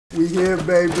We here,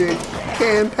 baby.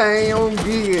 Campaign on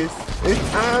gears.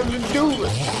 It's time to do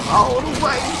it. All the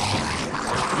way.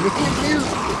 Making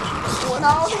music. Going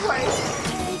all the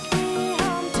way.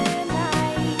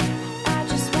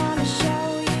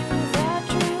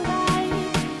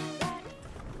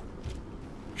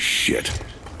 Shit.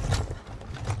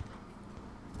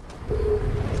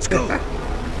 Let's go.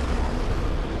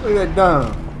 Look at that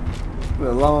dumb. It's been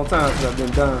a long time since I've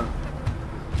been dumb.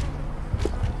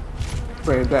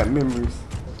 Bring back memories.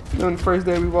 You know the first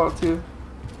day we walked here?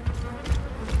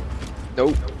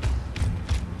 Nope.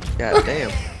 God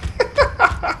damn.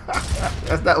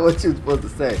 That's not what you were supposed to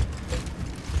say.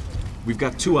 We've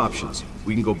got two options.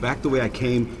 We can go back the way I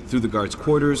came, through the guards'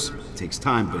 quarters. It takes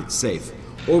time, but it's safe.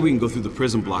 Or we can go through the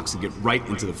prison blocks and get right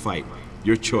into the fight.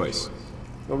 Your choice.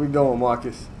 Where we going,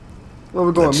 Marcus? Where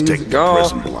we going, Let's music? take the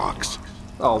prison blocks.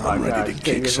 Oh my I'm God, ready you to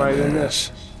take kick it some right in there.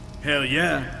 ass. Hell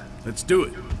yeah. Let's do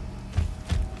it.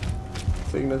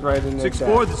 Taking us right in there.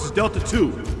 6-4, this is Delta 2.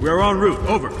 We are en route.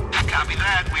 Over. Copy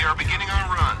that. We are beginning our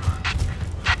run.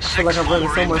 I feel like I'm running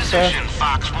so much faster.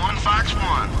 Fox 1, Fox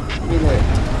 1. Look at that.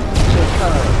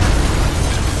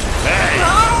 Hey!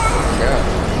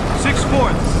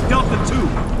 6-4, this is Delta 2.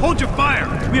 Hold your fire.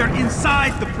 We are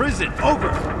inside the prison. Over.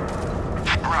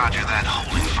 Roger that,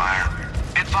 holding fire.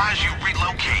 Advise you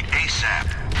relocate ASAP.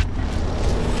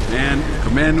 Man, if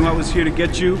Command knew I was here to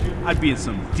get you, I'd be in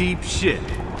some deep shit.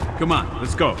 Come on,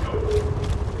 let's go.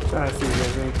 Trying to see if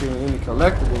there's anything, any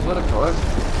collectibles. What a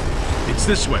collectible. It's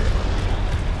this way.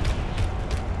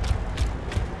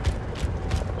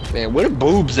 Man, where the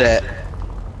boobs at?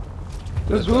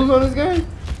 There's boobs on this game?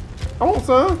 I want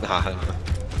some. Nah.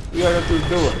 We gotta go through the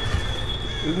door.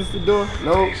 Is this the door?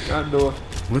 Nope, not the door.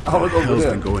 What the Oh, it's over hell's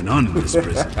there. been going on in this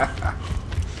prison?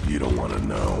 You don't want to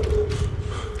know.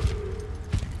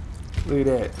 Look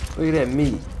at that. Look at that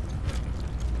meat.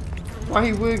 Why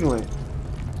he wiggling?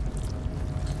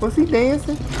 Was he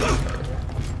dancing?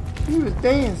 He was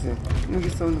dancing. Let me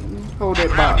get some. Hold that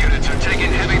Ground box. units are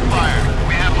taking heavy fire.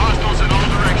 We have hostiles in all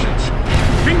directions.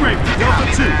 King Raven, Delta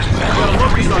 2. We got a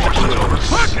locust on the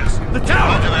Marcus, the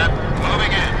tower. Roger that.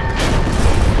 Moving in.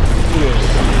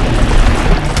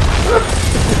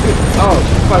 Oh,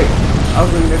 fight. I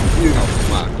was looking at the view. Oh,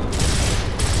 come on.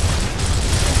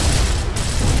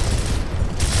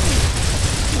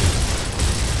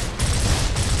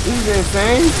 This is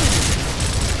insane.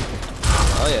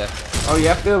 Oh, yeah. Oh,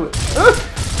 yeah, I feel it.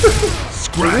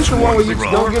 Scratch Is this the one where you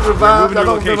don't get revived? I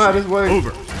don't know how this works.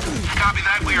 Over. Copy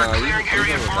that. We are No, clearing you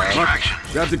area can for revive. extraction.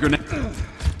 Grab the grenade.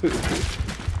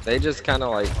 They just kind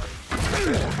of like...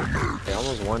 They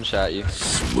almost one-shot you.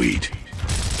 Sweet.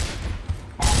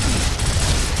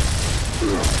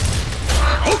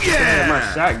 Oh, I got my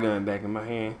yeah! shotgun back in my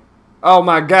hand. Oh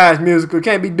my gosh, musical.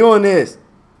 Can't be doing this.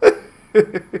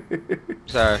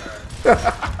 Sorry.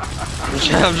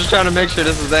 I'm just trying to make sure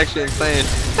this is actually insane.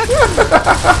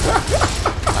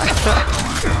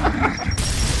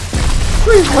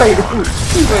 Please wait.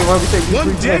 Please wait while we take this One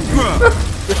brief dead break. grub!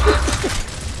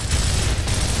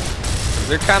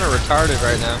 They're kind of retarded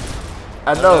right now.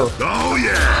 I know. Oh,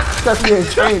 yeah! Especially in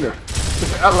training.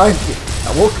 I like it.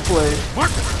 I woke to play.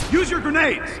 Marcus, use your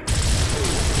grenades!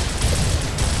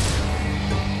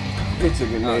 Get your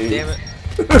Oh, grenade. damn it.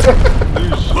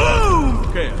 Boom!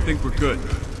 Okay, I think we're good.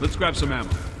 Let's grab some ammo.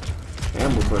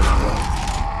 Amber burst,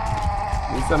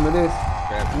 bro. Need some of this?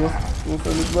 Grab You want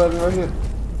some of this button right here?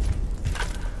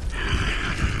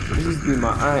 This used to be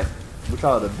my aunt. We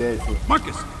call it a bed.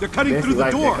 Marcus, they're cutting Bessie through the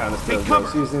liked door. that kind of Take stuff, bro.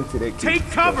 cover. She was into that. Take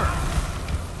kid cover.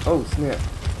 stuff. Oh, snap.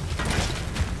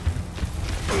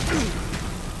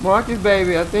 Marcus,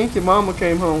 baby, I think your mama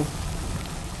came home.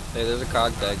 Hey, there's a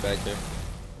cog tag back there.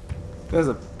 There's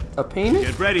a penis?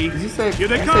 Get ready. Did you say, Here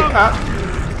they you come. say cop?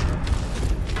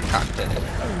 Cog tag.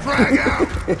 Frag out.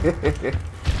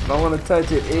 Don't want to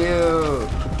touch it. Ew.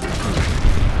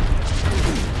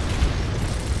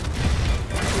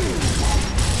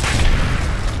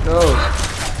 No.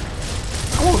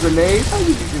 I want grenades. How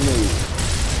you get grenades?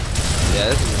 Yeah,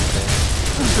 this is insane.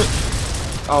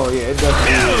 Oh, yeah, it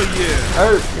definitely Hell yeah!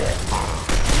 hurt.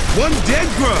 One dead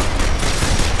grub.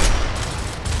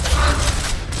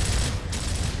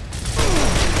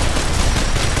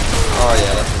 Oh,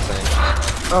 yeah, that's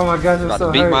insane. Oh, my gosh, I'm About so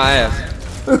to beat hurt. my ass.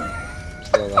 I'm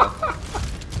still alive.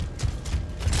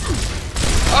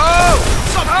 Oh!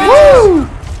 Woo!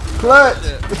 Clutch!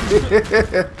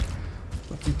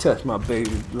 Don't you touch my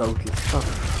baby, Locust.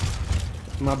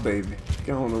 My baby.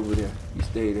 Get on over there. You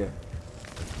stay there.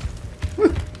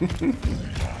 Did you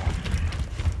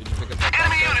pick up that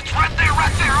Enemy units right there,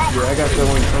 over. Yeah, I got that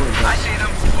one coming I back. see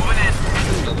them. Moving in.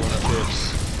 another one up here?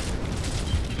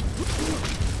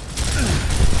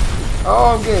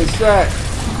 Oh, I'm getting shot.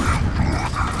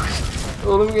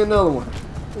 Oh, let me get another one.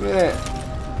 Look at that.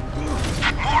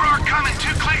 More are coming.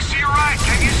 2 clicks to your right.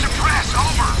 Can you suppress?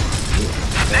 Over.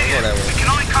 Negative. We can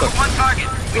only cover one target.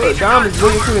 Look, Diamond's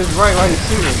looking to his right while he's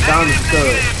shooting. Diamond's stuck.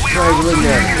 He's not even looking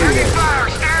at him. Look at that. Fire.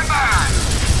 Stand by.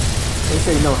 They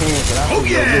say no hands, but I Oh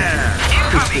yeah!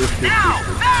 Incoming. Now.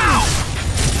 Now.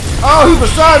 Oh, he's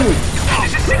beside me.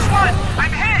 This is 6-1.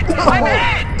 I'm hit. I'm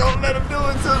hit. Don't let him do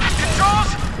it to me.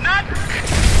 Controls. Not.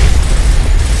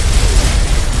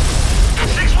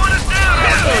 6-1 is down.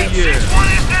 yeah. 6-1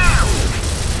 is down.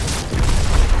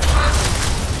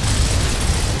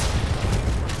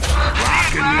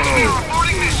 We are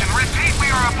aborting mission. Repeat, we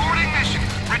are aborting mission.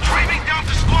 Retrieving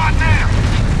Delta Squad now.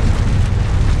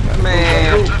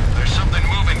 Man. There's something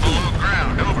moving below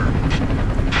ground. Over.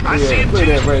 I see Yeah, it look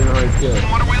too. at that right there.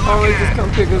 What are we Oh, looking he just at? come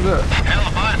pick us up. Hell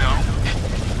if I know.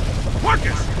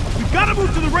 Marcus, we gotta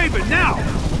move to the Raven now.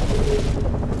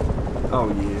 Oh,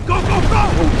 yeah. Go, go, go!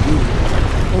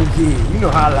 Oh, yeah. You know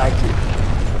how I like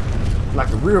it. Like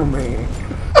a real man.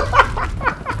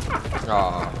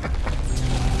 Aw.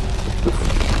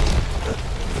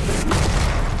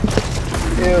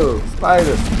 Ew,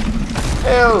 spider.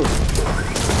 Ew.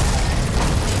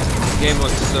 This game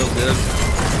looks so good.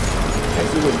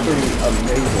 Actually looks pretty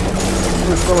amazing. It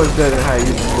looks so much better than how it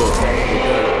used to look.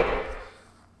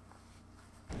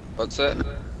 What's that?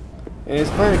 And it's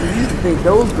funny because you used to think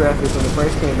those graphics when it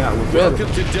first came out were better.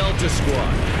 Welcome to Delta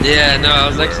Squad. Yeah, no, I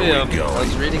was actually I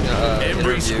was reading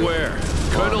Every interview square.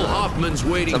 Colonel Hoffman's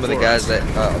waiting some of the for guys us. that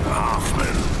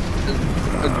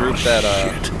a group that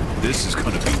This is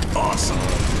gonna be awesome.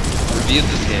 reviewed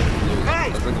this game.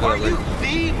 Hey, are you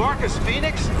the Marcus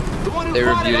Phoenix? The one who They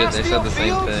fought reviewed at it. They said the Asfield same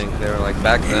Fields? thing. They were like,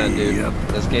 back then, dude,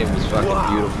 this game was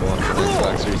fucking beautiful on the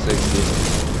Xbox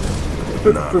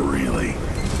 360. Not really.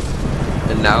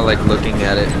 And now, like looking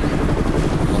at it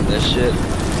on this shit,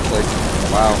 it's like,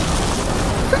 wow.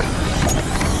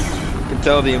 You can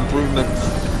tell the improvements.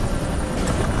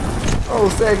 Oh,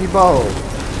 saggy balls.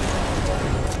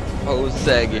 Oh,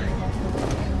 saggy.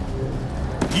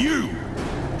 You!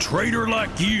 Traitor like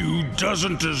you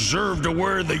doesn't deserve to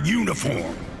wear the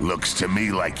uniform. Looks to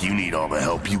me like you need all the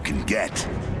help you can get.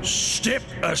 Step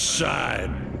aside.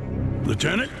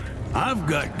 Lieutenant, I've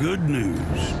got good news.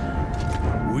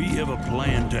 We have a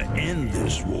plan to end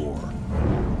this war.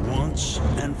 Once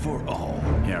and for all.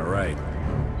 Yeah, right.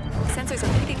 Sensors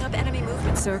are picking up enemy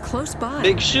movement, sir, close by.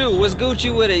 Big Shoe, what's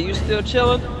Gucci with it? You still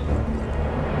chilling?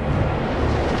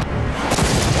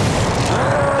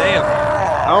 Damn.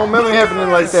 I don't remember it happening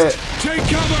like that. Take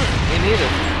cover! Me neither.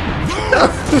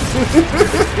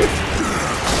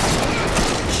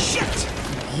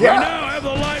 We now have the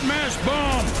light mass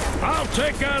bomb. I'll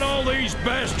take out all these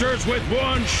bastards with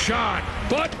one shot.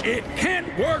 But it can't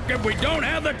work if we don't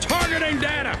have the targeting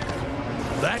data.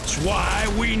 That's why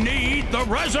we need the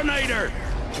resonator.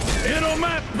 It'll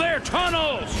map their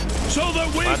tunnels so that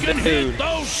we can hit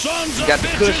those sons of got the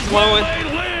kush bitches flowing. where they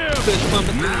live. Push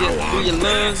pumping through your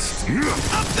lungs.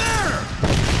 Up there!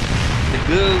 The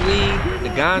good weed, the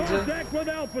ganja, Contact with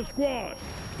Alpha Squad.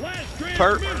 Last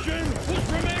Perp. transmission was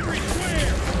from every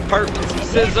square. perp, some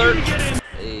scissor.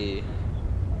 Hey.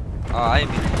 Oh, I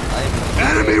ain't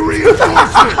Enemy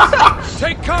reinforcements!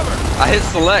 Take cover. I hit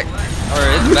select. Or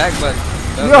hit the back button.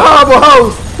 You're a horrible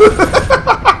host.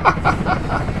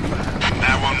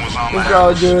 That one was on It's the all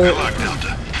house. good. Good luck,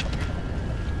 Delta.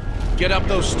 Get up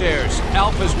those stairs.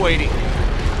 Alpha's waiting.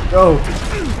 Go.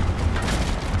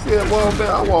 See that wall bound?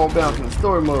 I wall bound from the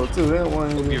story mode too. That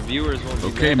one. Your viewers won't be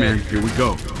Okay, mad. man, here we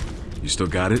go. You still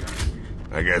got it?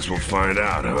 I guess we'll find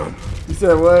out, huh? You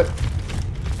said what?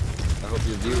 I hope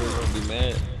your viewers won't be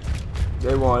mad.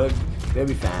 They won't. They'll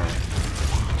be fine.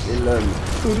 They love me.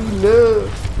 Who do you love?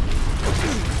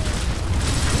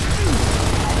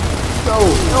 Go.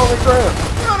 Get on the ground.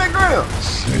 Get on the ground.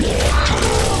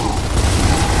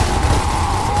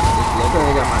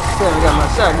 Still ain't got my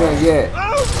shotgun yet.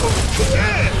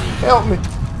 Help me.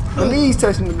 My knees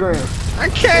touching the ground. I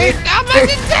can't. I'm about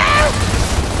to die.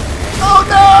 Oh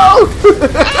no!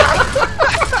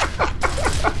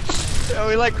 Oh,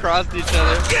 we like crossed each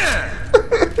other.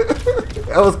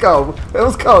 That was called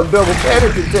double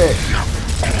panic attack.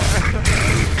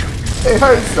 It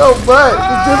hurts so much.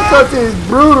 The difficulty is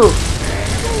brutal.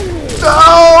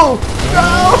 No!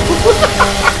 No!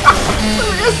 Let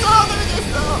me get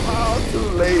some. Oh, too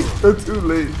late. Too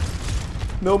late.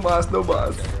 No mas, no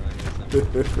mas.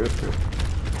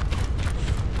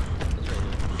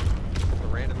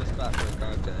 Random spot for a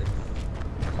contact.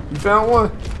 You found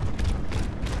one?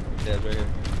 Yeah, it's right here.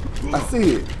 I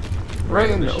see it. Right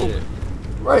in the Shit. open.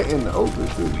 Right in the open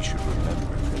too. We should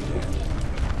remember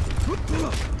that.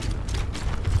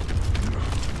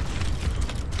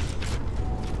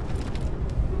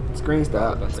 Screen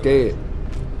stop. I'm scared.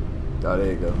 Oh,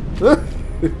 there you go.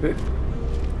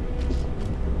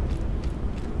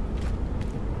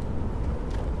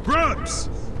 Grubs!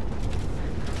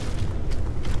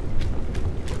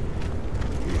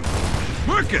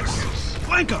 Marcus!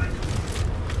 Flank him!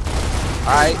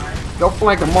 Alright. Go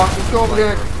flank him, Marcus. Go over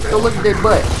there. Go look at that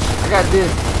butt. I got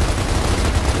this.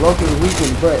 Loki's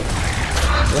weakened butt. I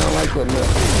don't like that nut.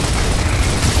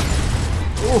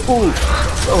 Ooh,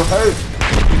 so hurt.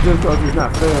 This difficulty's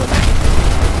not fair.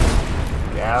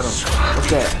 Got him. What's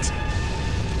that?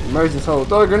 Emergency hole.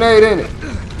 Throw a grenade in it.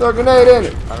 Throw a grenade in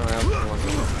it. I don't have one.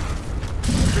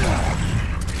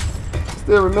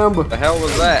 Still remember. The hell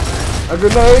was that? A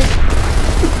grenade.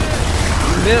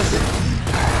 You missed.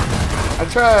 I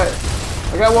tried.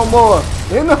 I got one more.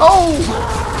 In the hole.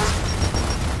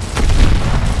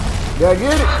 Did I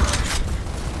get it?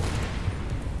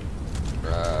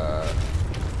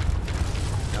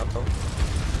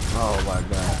 Oh my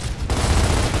god.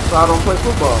 So I don't play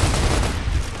football.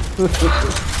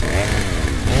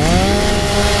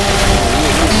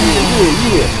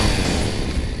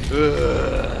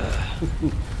 Yeah.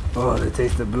 Oh, the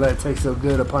taste of blood tastes so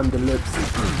good upon the lips.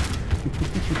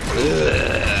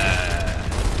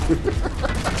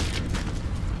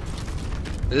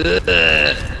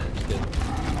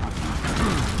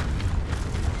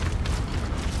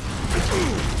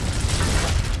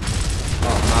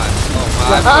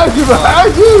 Behind you!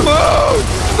 Behind you!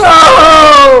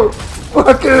 No!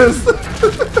 Marcus!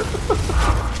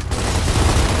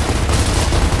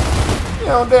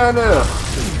 Yeah, I'm down there.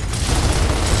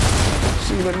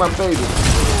 Shooting at my baby.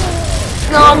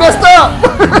 No, I messed up!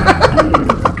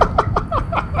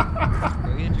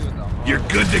 You're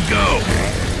good to go.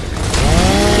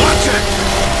 Watch it!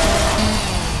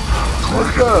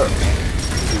 What's up?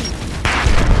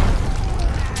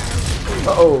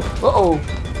 Uh-oh. Uh-oh.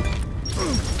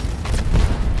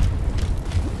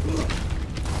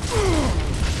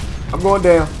 I'm going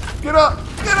down. Get up!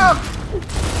 Get up!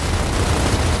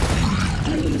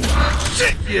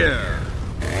 Shit, yeah!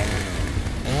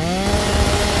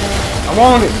 I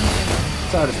want it!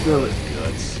 Try to steal it.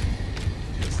 Guts.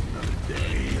 Just another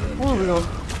day. What are we gonna...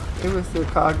 It was the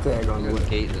cog tag on the This way.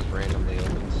 gate just randomly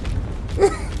opens.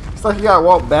 It's like you gotta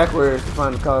walk backwards to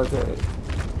find the cog tag.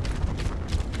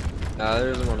 Nah,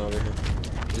 there isn't one over here.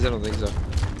 At least I don't think so.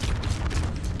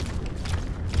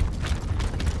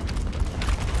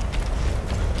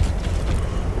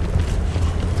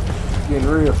 Getting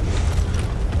real.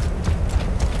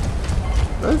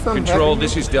 Control,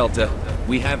 this is Delta.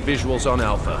 We have visuals on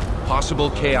Alpha. Possible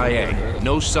KIA.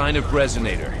 No sign of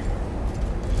resonator.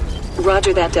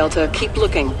 Roger that, Delta. Keep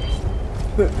looking.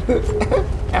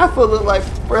 Alpha look like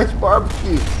fresh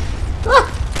barbecue.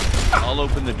 I'll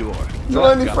open the door. You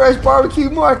want any fresh barbecue,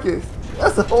 Marcus?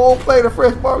 That's a whole plate of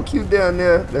fresh barbecue down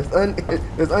there. That's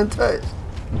untouched.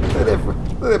 Look at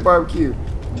that barbecue.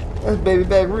 That's baby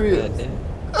back ribs.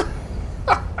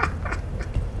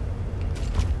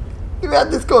 You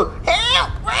got this going.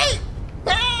 Help! Wait!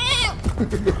 Help!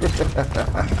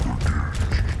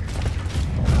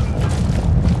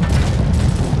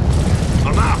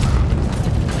 I'm out.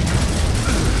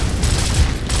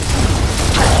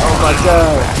 Oh my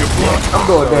god. I'm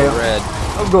going down. Red.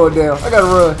 I'm going down. I gotta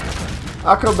run.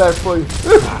 I'll come back for you.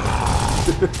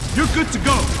 You're good to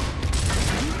go.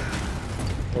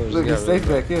 Look, it's safe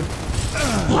back here.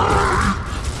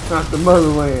 Not the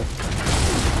motherland.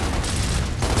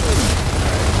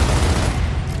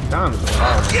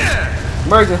 Yeah.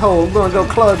 Emergency hole. I'm gonna go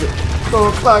clog it.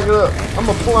 Go clog it up. I'm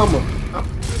a plumber.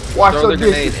 Wash Throw your the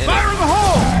grenade dishes. in Fire in the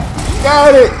hole.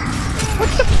 Got it. What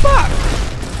the fuck?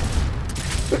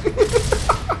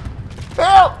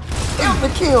 Help! Help me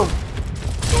kill.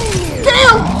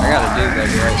 Kill! I got a dude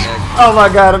baby right next. Oh my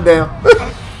god, I'm down.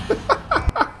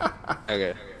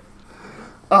 Okay.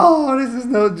 Oh, this is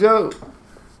no joke.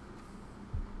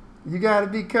 You gotta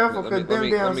be careful because them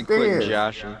Let me quit downstairs.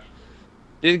 joshing.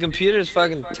 Dude, the computer is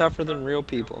fucking tougher than real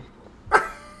people. Let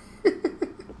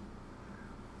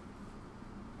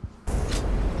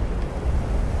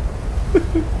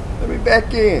me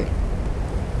back in.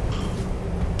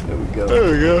 There we go.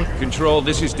 There we go. Control,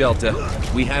 this is Delta.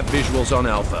 We have visuals on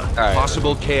Alpha. Right.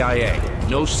 Possible KIA.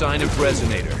 No sign of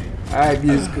resonator. Alright,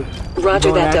 musical.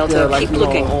 Roger that, Delta. Like Keep you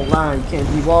looking. Online, you can't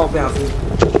be wall bouncing.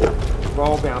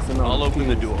 Wall bouncing on. I'll open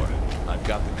the door. I've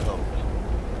got the code.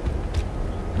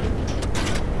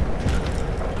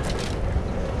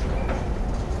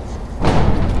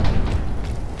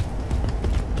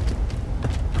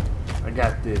 I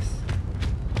got this.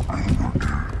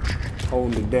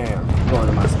 Holding it down. Going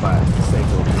to my spot.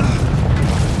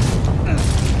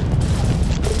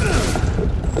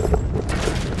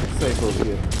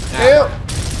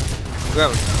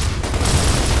 Grab him.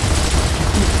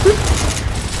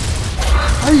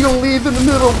 How you gonna leave in the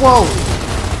middle of the wall?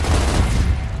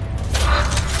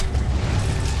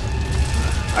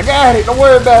 I got it. Don't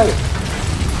worry about it.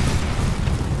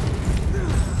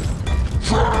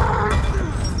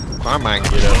 I might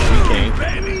get up. We can't.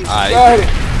 Got it. I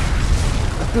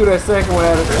threw that second one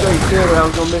at a straight center. I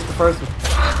was gonna miss the first one.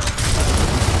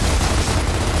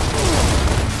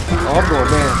 Oh, I'm going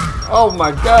down. Oh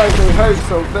my God, they hurt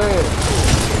so bad.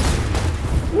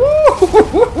 Woo!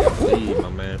 Leave, my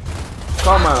man.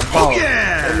 Call my ball.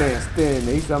 That man's standing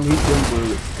there. He's them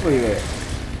bullets. Look at that.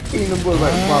 Eating them bullets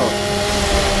like a ball.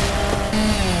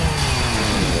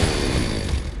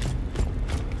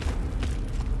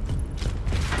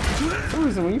 For some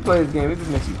reason, when you play this game, it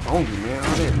just makes you hungry, man.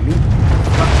 All that meat.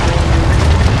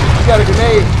 You got a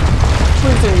grenade.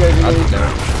 Please tell me you got a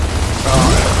grenade.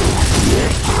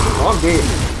 Oh, I'm dead.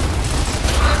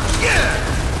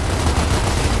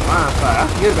 Line fire. I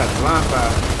forget about the line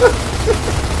fire.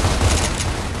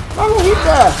 How long he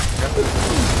die?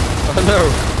 Oh no.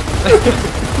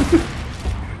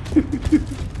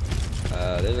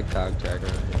 There's a contact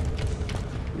right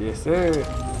here. Yes, sir.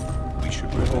 We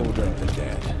should remember the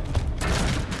dead.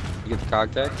 You get the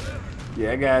contact?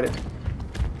 Yeah, I got it.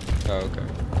 Oh, okay.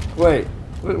 Wait.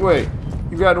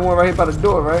 You got the one right here by the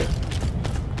door, right?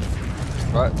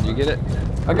 What? You get it?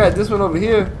 I got this one over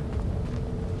here.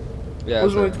 Yeah.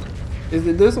 Which one? Is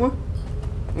it this one?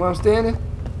 Where I'm standing?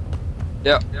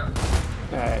 Yep.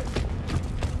 Alright.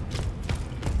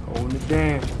 Holding it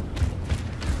down.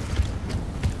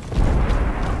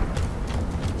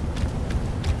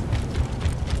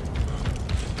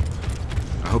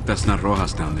 I hope that's not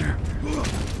Rojas down there.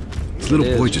 His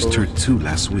little boy just turned 2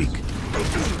 last week.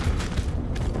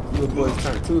 Little boy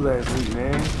turned 2 last week,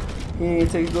 man. He ain't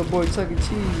take his little boy Chuck E.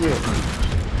 Cheese yet.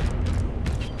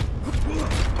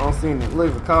 I don't see him.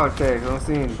 Look for car tags. I don't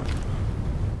see him.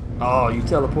 Oh, you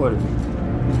teleported me.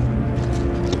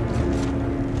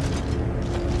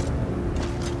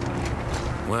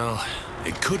 Well,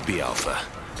 it could be Alpha.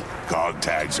 Cog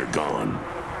tags are gone.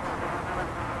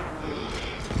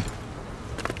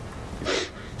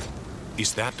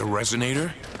 Is that the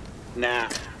resonator? Nah.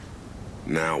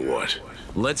 Now what?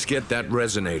 Let's get that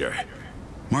resonator.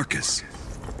 Marcus.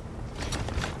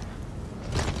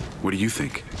 What do you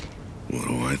think? What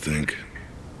do I think?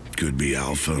 Could be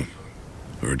Alpha,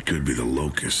 or it could be the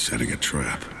Locust setting a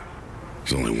trap.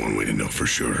 There's only one way to know for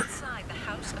sure. Inside the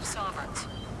House of Sovereigns.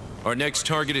 Our next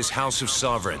target is House of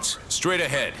Sovereigns. Straight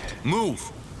ahead.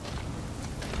 Move!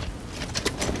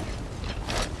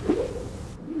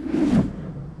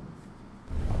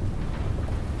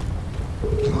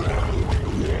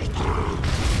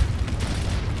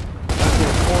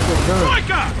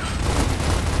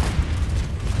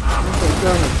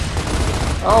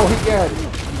 Oh, he got it.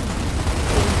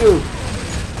 What do you do?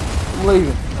 I'm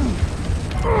leaving.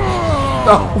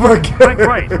 Oh my God.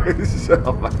 Right.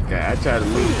 Oh my God. I tried to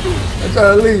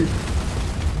leave.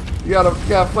 You gotta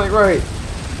flank right.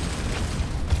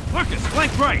 Marcus,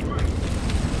 flank right.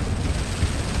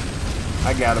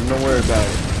 I got him. Don't worry about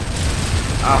it.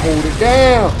 I hold it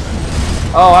down.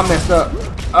 Oh, I messed up.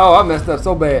 Oh, I messed up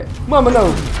so bad. Mama, no.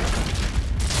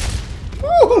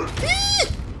 Ooh,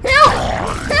 help!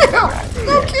 Help!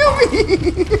 Don't kill me!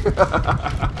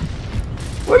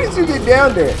 What did you get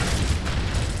down there?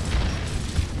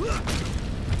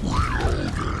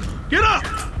 Get up!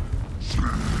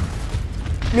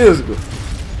 Musical.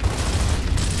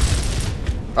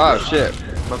 Oh shit.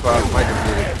 My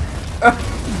computer.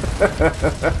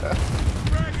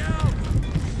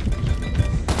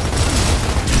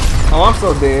 Oh, I'm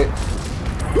so dead.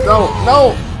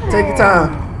 No! Take your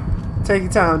time. Take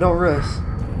your time. Don't rush.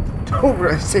 Don't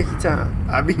rush. Take your time.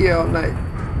 I'll be here all night.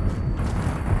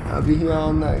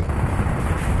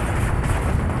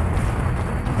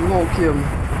 You won't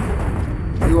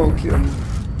kill me.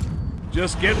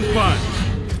 Just getting fun.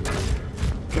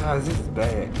 Guys, this is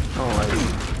bad. Oh, I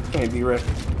can't be wrecked.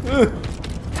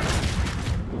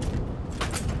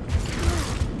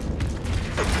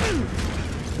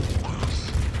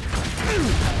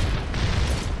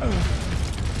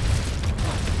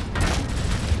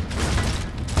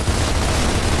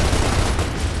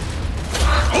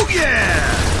 Oh yeah!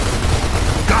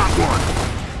 Got one!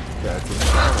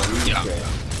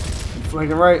 You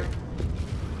flanking right?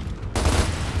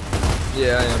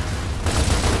 Yeah, I am.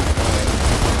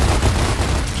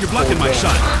 You're blocking my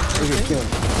shot. Look at him.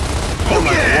 Oh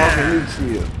yeah! Walking meat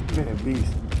shield. Man,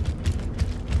 beast.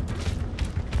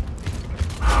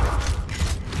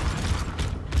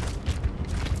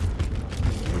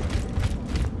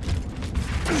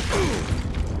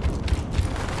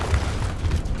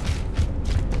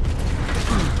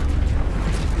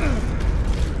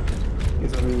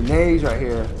 these right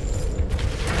here.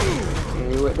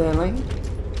 Hey, with that lane?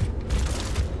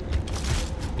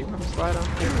 You want to slide on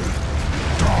here?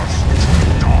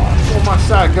 Oh, my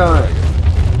shotgun.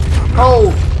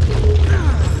 Oh!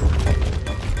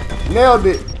 Nailed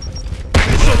it.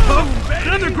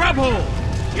 Another grub hole.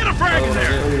 Get a frag in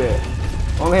there. Look at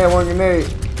that. Only had one grenade.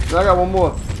 So I got one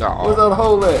more. Where's the other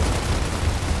hole at?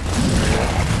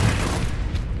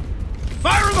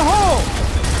 Fire in the hole.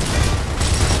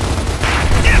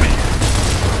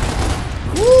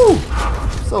 Woo!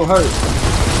 So hurt.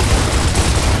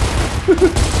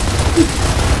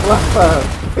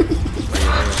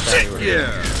 Shit,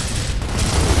 yeah.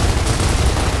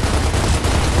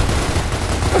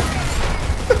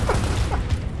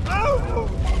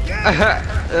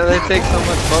 They take so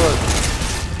much bullets.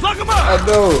 Plug them up. I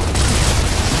know.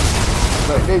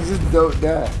 Like they just don't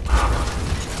die.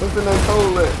 What's the next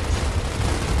hole at?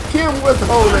 Kim, what's the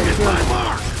hole at, Kim?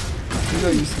 You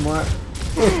know you smart.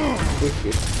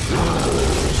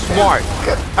 Smart.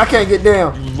 I can't get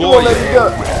down. You won't let me go.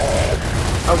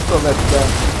 I'm so let you down.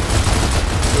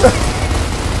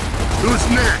 Who's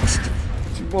next?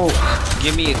 You won't.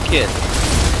 Give me a kiss.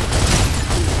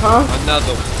 Huh?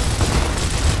 Another one.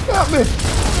 Help me.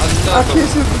 I Another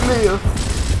kiss you to live.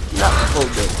 Not before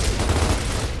that.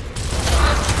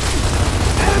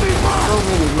 So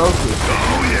many locusts.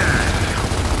 Oh yeah.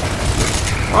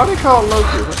 Why are they called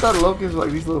locusts? I thought locusts were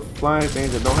like these little flying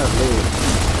things that don't have legs.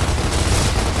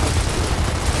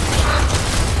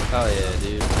 Oh yeah,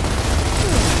 dude.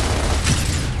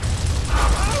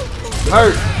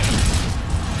 Hurt.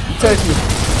 You touch me.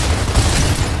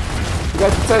 You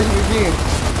got to touch me again.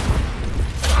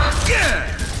 Yeah.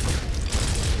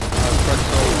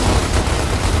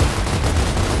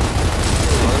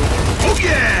 Oh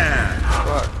yeah.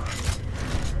 Fuck.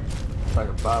 It's like a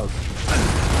Bowser.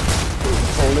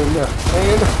 Hold in there. Hang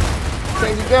in there.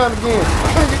 Can't get down again.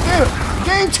 Can't get down.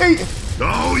 Game cheating.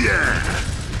 Oh yeah.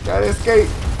 Gotta escape.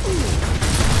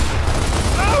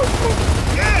 Oh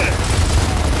yeah.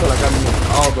 I feel like I missed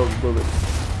all those bullets.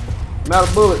 I'm out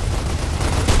of bullets.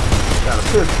 Got a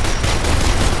pistol.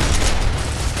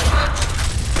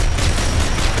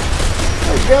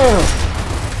 Hey, damn.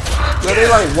 Yeah, they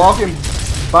like walking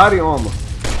body armor.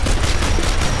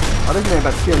 Oh, this man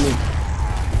about to kill me.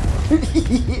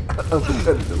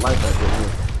 The life out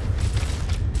there.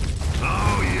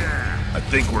 Oh yeah. I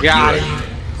think we're Got good. it.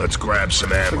 Let's grab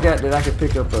some ammo. Forgot that I could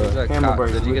pick up a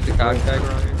hamburger. Did you get the cock tag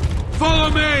around here? Follow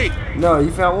me. No,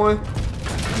 you found one?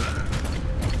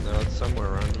 No, it's somewhere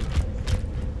around here.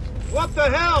 What the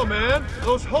hell, man?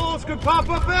 Those holes could pop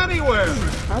up anywhere.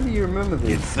 How do you remember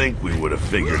You'd this? think we would have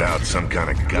figured out some kind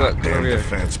of come goddamn here.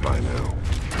 defense by now.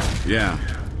 Yeah.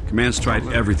 Command's tried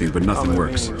everything, but nothing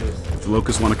works. If the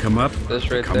locusts want to come up, This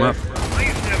right come there. up.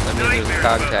 That means there's a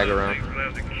cock tag around.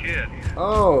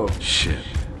 Oh. Shit.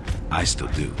 I still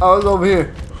do. Oh, it's over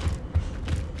here.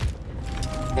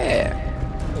 Yeah.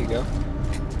 There you go.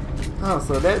 Oh,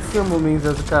 so that symbol means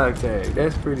there's a cock tag.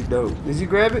 That's pretty dope. Did you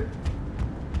grab it?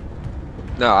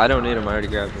 No, I don't need them. I already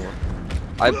grabbed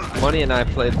one. Money and I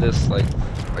played this like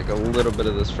a little bit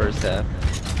of this first half.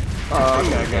 Oh,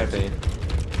 okay, I got you.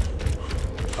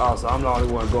 Oh, so I'm the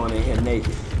only one going in here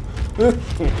naked.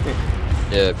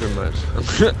 Yeah, pretty much.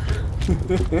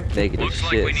 Naked as Looks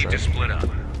like shit, we need son. to split up.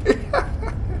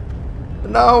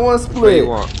 No, I want to Which way you split.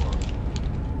 want?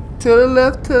 To the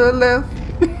left, to the left.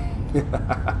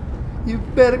 You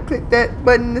better click that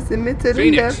button to send me to the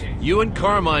Phoenix, left. you and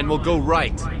Carmine will go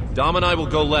right. Dom and I will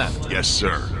go left. Yes,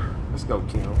 sir. Let's go,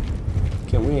 Kim.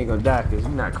 Kim, we ain't gonna die because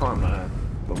you're not Carmine.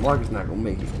 But Marcus not gonna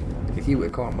make it because he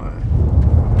with Carmine.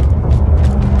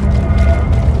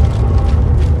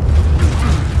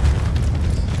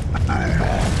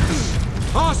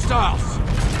 Hostiles.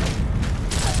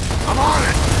 I'm on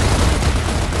it.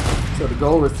 So the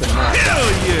goal is to not die.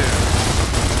 Hell yeah.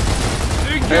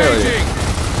 Hell Engaging.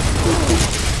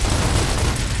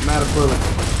 I'm out of bullets.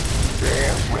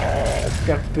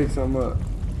 Got to pick some up.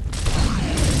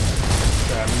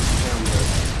 Grab me some ammo.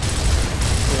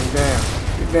 Get down.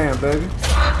 Get down, baby.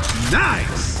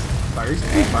 Nice. First.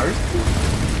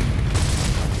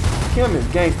 Kim is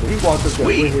gangster. He walked up there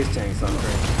with his chainsaw.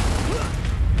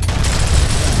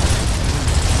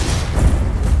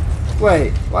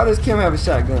 Wait, why does Kim have a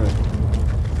shotgun?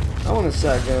 I want a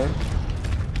shotgun.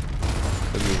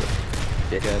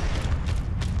 Dickhead.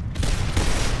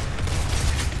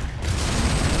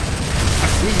 I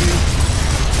see you.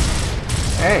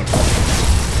 Hey.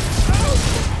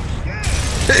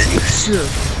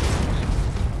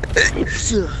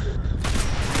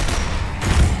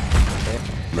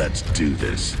 Let's do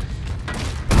this.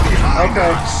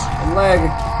 Okay, I'm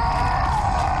lagging.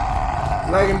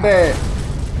 Lagging bad.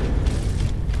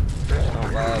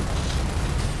 Don't lag.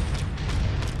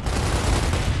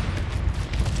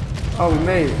 Oh, we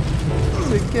made it.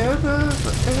 Together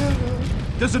forever.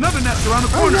 There's another nest around the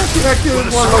Oh, corner. yeah, see that kid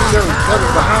was one locust that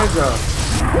was behind y'all.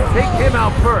 Take him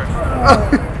out first.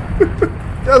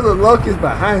 There's a locust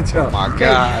behind y'all. Oh my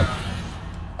God.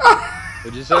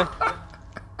 What'd you say?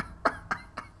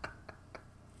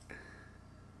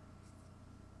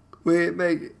 We ain't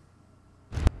make it.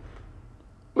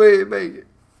 We ain't make it.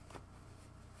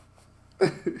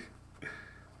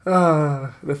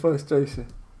 Ah, the frustration.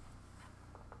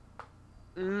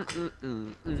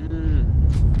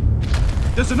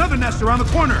 There's another nest around the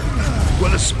corner.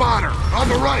 With a spotter on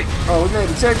the right. Oh, we made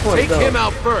the checkpoint. Take though. him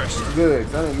out first. Good,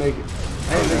 'cause I didn't make it.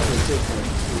 I didn't make it to the checkpoint.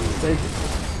 Take it.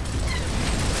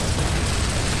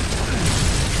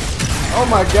 Oh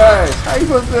my gosh, how you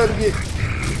supposed to be able to get?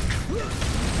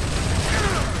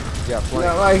 Yeah, flank.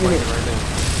 Not liking Flank it. right now.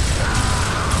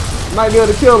 Might be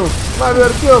able to kill him. Might be able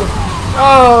to kill him.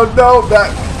 Oh no,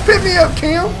 that pick me up,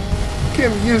 Kim.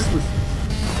 Kim useless.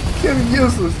 Kim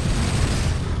useless.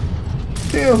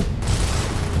 Kim.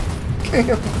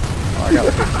 Kim. Oh, I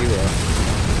gotta pick you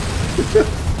up.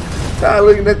 I'm tired of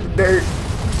looking at the dirt.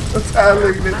 I'm tired of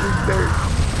looking at this dirt.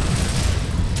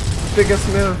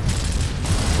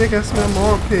 I smell my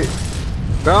armpit.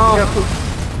 Go.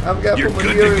 I've got to You're put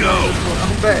my good to deodorant go. on this one.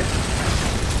 I'm back.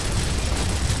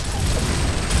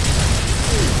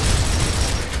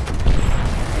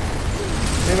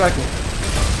 Maybe I can.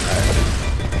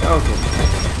 Okay.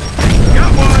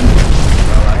 Got one.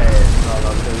 All I had. All I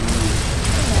was gonna use.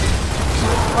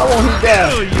 I won't hit that.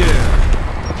 Hell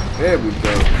yeah. There we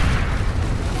go.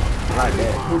 Like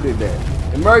that. Who did that?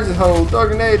 Emergency hole. Throw a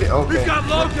grenade. Okay. We've got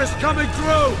locusts coming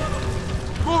through.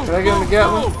 Move, Can I get him the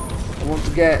Gatling? I want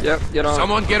the Gat. Yep, get on.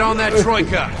 Someone get on that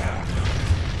troika.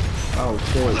 Oh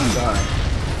shit. Sorry.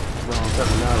 Wrong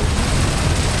something else.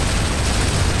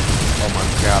 Oh my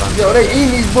God, I'm Yo, they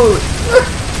eating these bullets.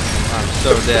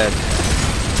 so dead.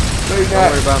 No, you're Don't not.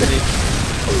 worry about me.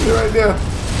 You're right there.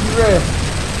 You ran.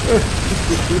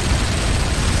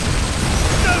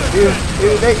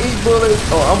 If they eat bullets,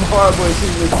 oh, I'm horrible at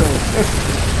shooting this thing.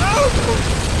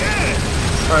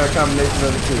 Alright, a combination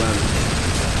of the two, honey.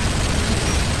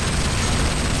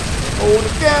 Hold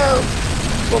it down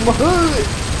for my hood.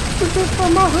 This is for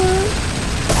my hood.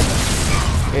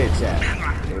 Headshot.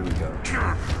 There we go.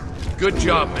 Good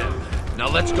job, man. Now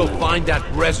let's go find that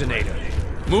resonator.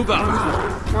 Move out.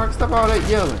 Mark, stop all that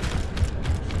yelling.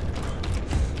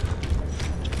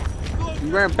 You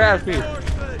ran past me.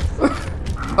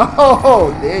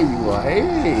 Oh, there you are. Hey.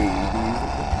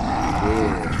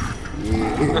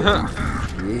 Yeah.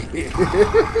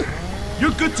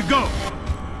 You're good to go.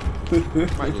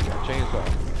 Might need a chainsaw.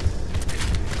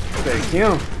 Thank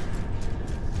him.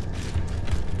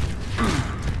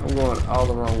 I'm going all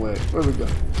the wrong way. Where we go?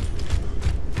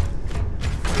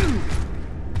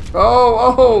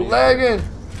 Oh, lagging.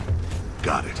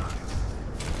 Got it.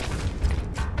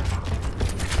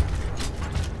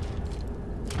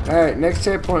 Alright, next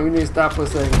checkpoint, we need to stop for a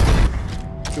second.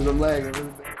 Because I'm lagging.